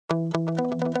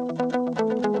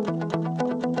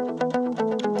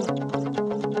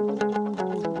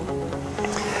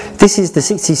This is the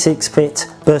 66 fit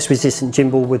burst resistant gym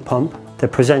ball with pump. They're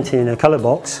presented in a colour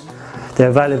box. They're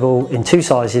available in two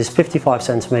sizes,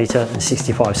 55cm and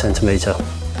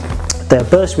 65cm. They're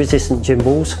burst resistant gym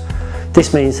balls.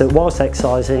 This means that whilst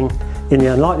exercising, in the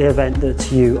unlikely event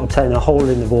that you obtain a hole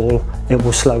in the ball, it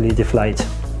will slowly deflate.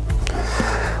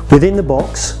 Within the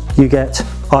box, you get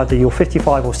either your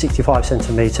 55 or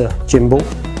 65cm gym ball.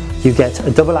 You get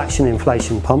a double action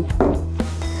inflation pump.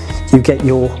 You get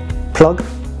your plug,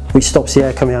 which stops the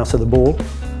air coming out of the ball.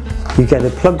 You get a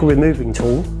plug removing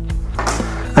tool,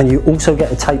 and you also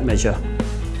get a tape measure.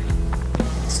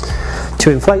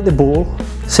 To inflate the ball,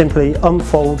 simply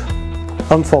unfold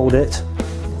it.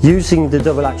 Using the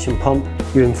double action pump,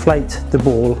 you inflate the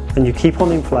ball and you keep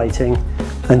on inflating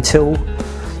until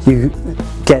you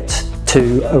get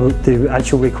to the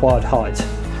actual required height.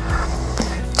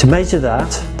 To measure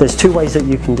that, there's two ways that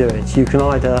you can do it. You can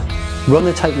either run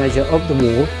the tape measure up the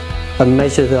wall and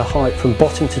measure the height from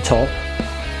bottom to top.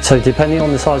 So depending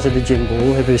on the size of the gym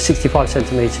ball, if it was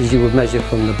 65cm, you would measure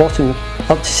from the bottom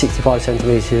up to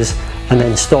 65cm and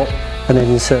then stop and then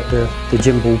insert the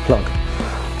gym ball plug.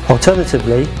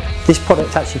 Alternatively, this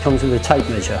product actually comes with a tape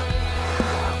measure.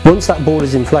 Once that ball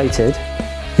is inflated,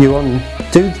 you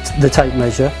undo the tape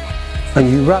measure and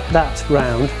you wrap that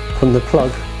round from the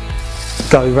plug,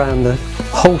 go around the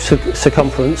whole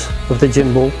circumference of the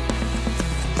gym ball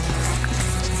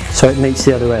so it meets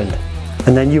the other end.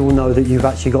 And then you will know that you've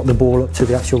actually got the ball up to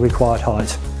the actual required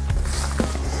height.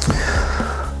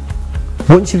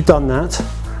 Once you've done that,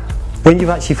 when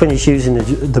you've actually finished using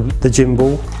the gym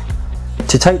ball,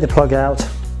 to take the plug out,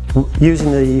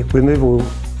 using the removable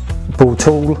ball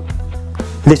tool,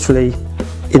 literally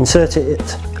insert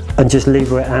it and just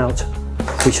lever it out,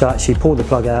 which will actually pull the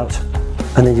plug out,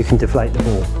 and then you can deflate the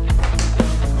ball.